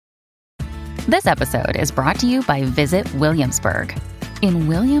This episode is brought to you by Visit Williamsburg. In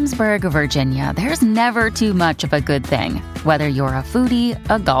Williamsburg, Virginia, there's never too much of a good thing. Whether you're a foodie,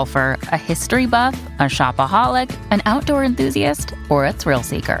 a golfer, a history buff, a shopaholic, an outdoor enthusiast, or a thrill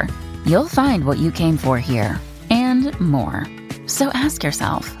seeker, you'll find what you came for here and more. So ask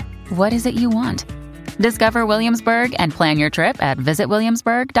yourself, what is it you want? Discover Williamsburg and plan your trip at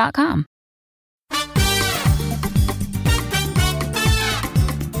visitwilliamsburg.com.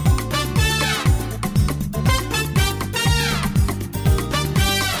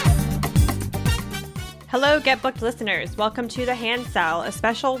 Hello, Get Booked listeners. Welcome to The Hand Cell, a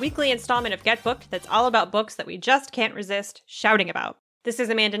special weekly installment of Get Booked that's all about books that we just can't resist shouting about. This is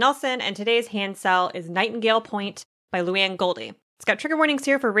Amanda Nelson, and today's Hand Cell is Nightingale Point by Luann Goldie. It's got trigger warnings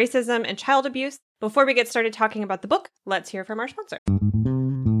here for racism and child abuse. Before we get started talking about the book, let's hear from our sponsor.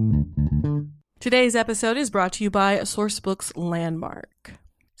 Today's episode is brought to you by Sourcebooks Landmark.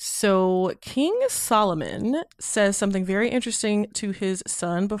 So King Solomon says something very interesting to his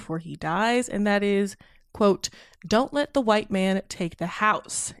son before he dies, and that is, quote, "Don't let the white man take the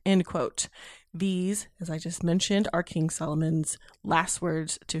house," end quote. These, as I just mentioned, are King Solomon's last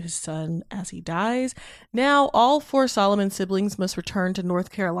words to his son as he dies. Now, all four Solomon siblings must return to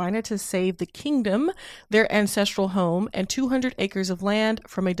North Carolina to save the kingdom, their ancestral home, and 200 acres of land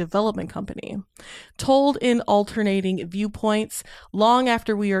from a development company. Told in alternating viewpoints, Long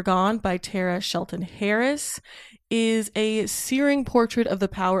After We Are Gone by Tara Shelton Harris is a searing portrait of the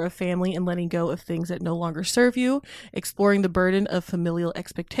power of family and letting go of things that no longer serve you, exploring the burden of familial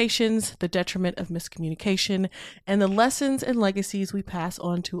expectations, the detriment of miscommunication, and the lessons and legacies we pass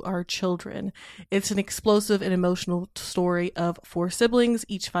on to our children. It's an explosive and emotional story of four siblings,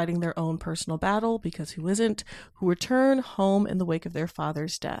 each fighting their own personal battle, because who isn't, who return home in the wake of their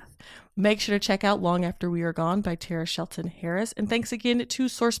father's death. Make sure to check out Long After We Are Gone by Tara Shelton Harris, and thanks again to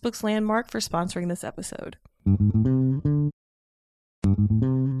Sourcebooks Landmark for sponsoring this episode.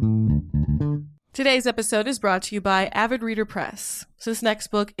 Today's episode is brought to you by Avid Reader Press. So this next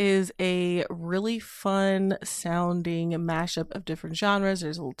book is a really fun sounding mashup of different genres.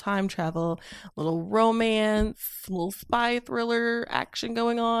 There's a little time travel, a little romance, a little spy thriller action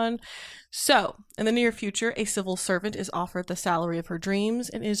going on. So, in the near future, a civil servant is offered the salary of her dreams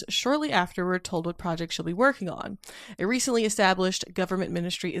and is shortly afterward told what project she'll be working on. A recently established government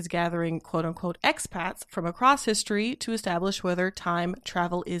ministry is gathering quote-unquote expats from across history to establish whether time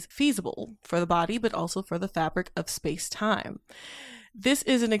travel is feasible for the body, but also for the fabric of space-time. This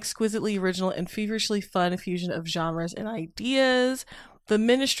is an exquisitely original and feverishly fun fusion of genres and ideas. The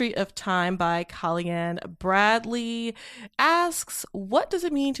Ministry of Time by Kaliane Bradley asks, what does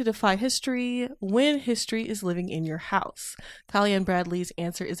it mean to defy history when history is living in your house? Kaliane Bradley's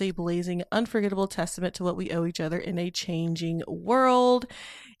answer is a blazing, unforgettable testament to what we owe each other in a changing world.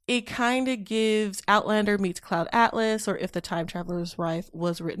 It kind of gives Outlander meets Cloud Atlas, or If the Time Traveler's Wife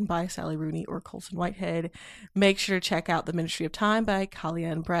was written by Sally Rooney or Colson Whitehead. Make sure to check out The Ministry of Time by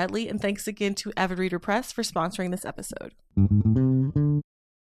Kaliane Bradley. And thanks again to Avid Reader Press for sponsoring this episode.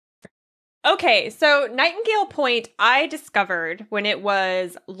 Okay, so Nightingale Point I discovered when it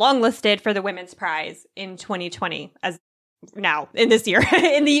was longlisted for the Women's Prize in 2020, as now, in this year,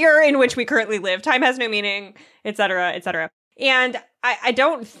 in the year in which we currently live. Time has no meaning, etc., etc. And I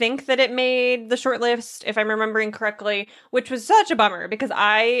don't think that it made the shortlist, if I'm remembering correctly, which was such a bummer because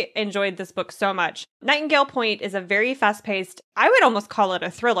I enjoyed this book so much. Nightingale Point is a very fast-paced, I would almost call it a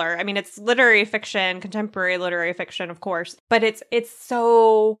thriller. I mean, it's literary fiction, contemporary literary fiction, of course, but it's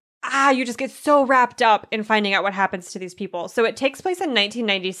so... you just get so wrapped up in finding out what happens to these people. So it takes place in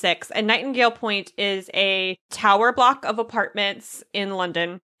 1996, and Nightingale Point is a tower block of apartments in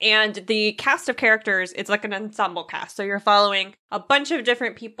London. And the cast of characters, it's like an ensemble cast. So you're following a bunch of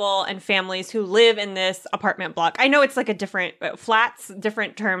different people and families who live in this apartment block. I know it's like a different flats,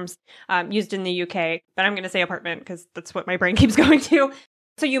 different terms used in the UK, but I'm going to say apartment because that's what my brain keeps going to.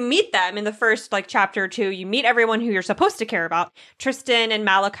 So you meet them in the first chapter or two. You meet everyone who you're supposed to care about. Tristan and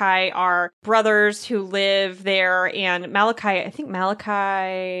Malachi are brothers who live there. And Malachi is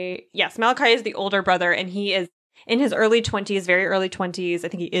the older brother. And he is in his early 20s, very early 20s. I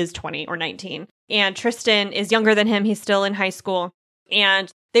think he is 20 or 19. And Tristan is younger than him. He's still in high school.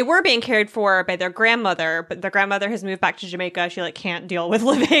 And they were being cared for by their grandmother, but their grandmother has moved back to Jamaica. She can't deal with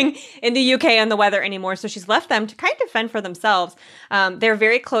living in the UK and the weather anymore. So she's left them to kind of fend for themselves. They're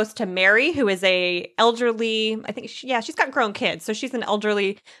very close to Mary, who is a elderly, she's got grown kids. So she's an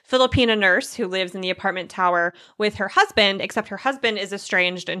elderly Filipina nurse who lives in the apartment tower with her husband, except her husband is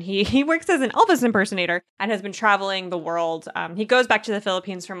estranged and he works as an Elvis impersonator and has been traveling the world. He goes back to the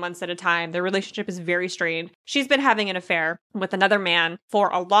Philippines for months at a time. Their relationship is very strained. She's been having an affair with another man for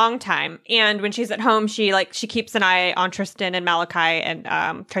a a long time. And when she's at home, she keeps an eye on Tristan and Malachi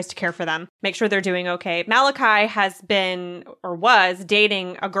and tries to care for them, make sure they're doing okay. Malachi has been or was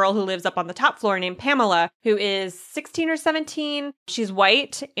dating a girl who lives up on the top floor named Pamela, who is 16 or 17. She's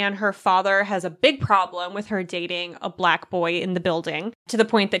white, and her father has a big problem with her dating a black boy in the building, to the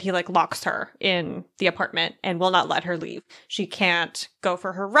point that he locks her in the apartment and will not let her leave. She can't go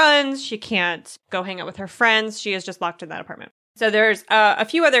for her runs. She can't go hang out with her friends. She is just locked in that apartment. So there's a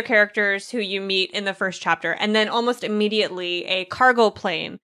few other characters who you meet in the first chapter, and then almost immediately a cargo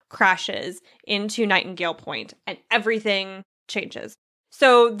plane crashes into Nightingale Point, and everything changes.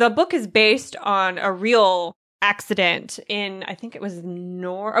 So the book is based on a real accident in, I think it was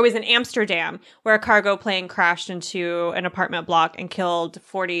in Amsterdam, where a cargo plane crashed into an apartment block and killed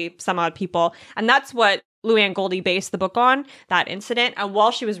 40 some odd people. And that's what Lou-Anne Goldie based the book on, that incident. And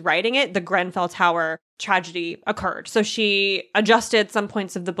while she was writing it, the Grenfell Tower tragedy occurred. So she adjusted some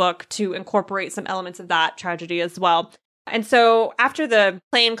points of the book to incorporate some elements of that tragedy as well. And so after the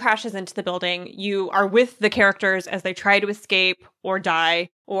plane crashes into the building, you are with the characters as they try to escape or die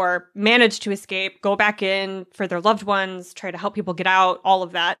or manage to escape, go back in for their loved ones, try to help people get out, all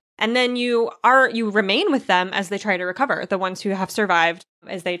of that. And then you remain with them as they try to recover, the ones who have survived,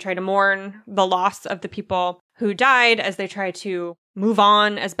 as they try to mourn the loss of the people who died, as they try to move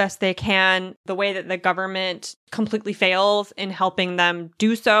on as best they can, the way that the government completely fails in helping them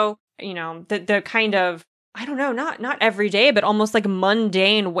do so. You know, the kind of, I don't know, not every day, but almost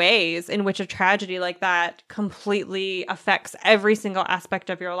mundane ways in which a tragedy like that completely affects every single aspect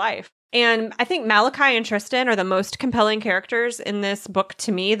of your life. And I think Malachi and Tristan are the most compelling characters in this book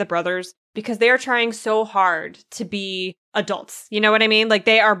to me, the brothers, because they are trying so hard to be adults. You know what I mean?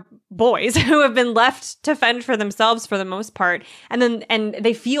 They are boys who have been left to fend for themselves for the most part. And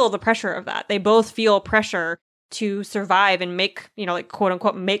they feel the pressure of that. They both feel pressure to survive and make, quote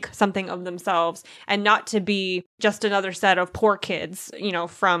unquote, make something of themselves, and not to be just another set of poor kids,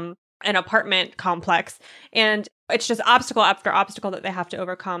 from an apartment complex. And it's just obstacle after obstacle that they have to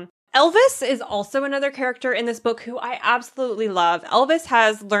overcome. Elvis is also another character in this book who I absolutely love. Elvis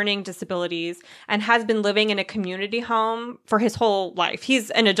has learning disabilities and has been living in a community home for his whole life.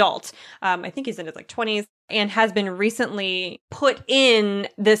 He's an adult. I think he's in his 20s, and has been recently put in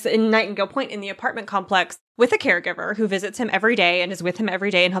Nightingale Point in the apartment complex with a caregiver who visits him every day and is with him every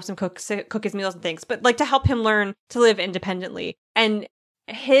day and helps him cook his meals and things, but to help him learn to live independently. And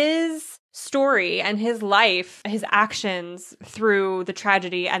his story and his life, his actions through the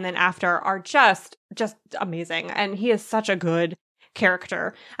tragedy and then after are just amazing. And he is such a good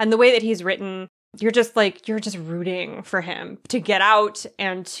character. And the way that he's written, you're just rooting for him to get out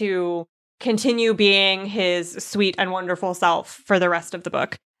and to continue being his sweet and wonderful self for the rest of the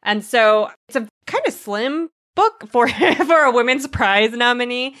book. And so it's a kind of slim book for a women's prize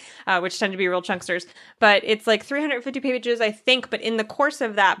nominee, which tend to be real chunksters. But it's 350 pages, I think. But in the course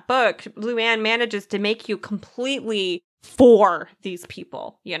of that book, Lou-Anne manages to make you completely for these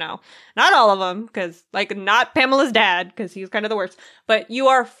people, Not all of them, because, not Pamela's dad, because he's kind of the worst. But you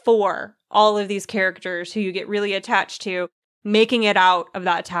are for all of these characters who you get really attached to, making it out of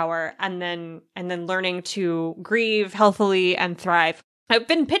that tower, and then learning to grieve healthily and thrive. I've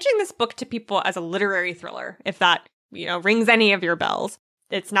been pitching this book to people as a literary thriller, if that, rings any of your bells.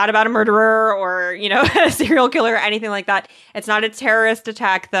 It's not about a murderer or, a serial killer or anything like that. It's not a terrorist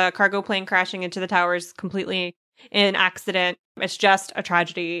attack. The cargo plane crashing into the towers completely an accident. It's just a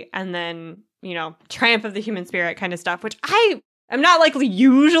tragedy. And then, triumph of the human spirit kind of stuff, which I'm not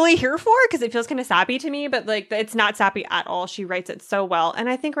usually here for, because it feels kind of sappy to me, but it's not sappy at all. She writes it so well. And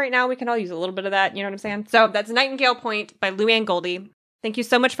I think right now we can all use a little bit of that. You know what I'm saying? So that's Nightingale Point by Lou-Anne Goldie. Thank you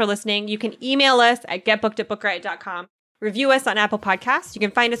so much for listening. You can email us at getbookedatbookriot.com. Review us on Apple Podcasts. You can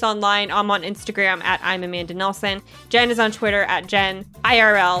find us online. I'm on Instagram at I'm Amanda Nelson. Jen is on Twitter at Jen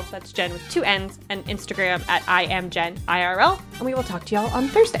IRL. That's Jen with 2 N's. And Instagram at I am Jen IRL. And we will talk to y'all on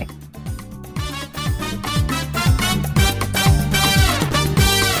Thursday.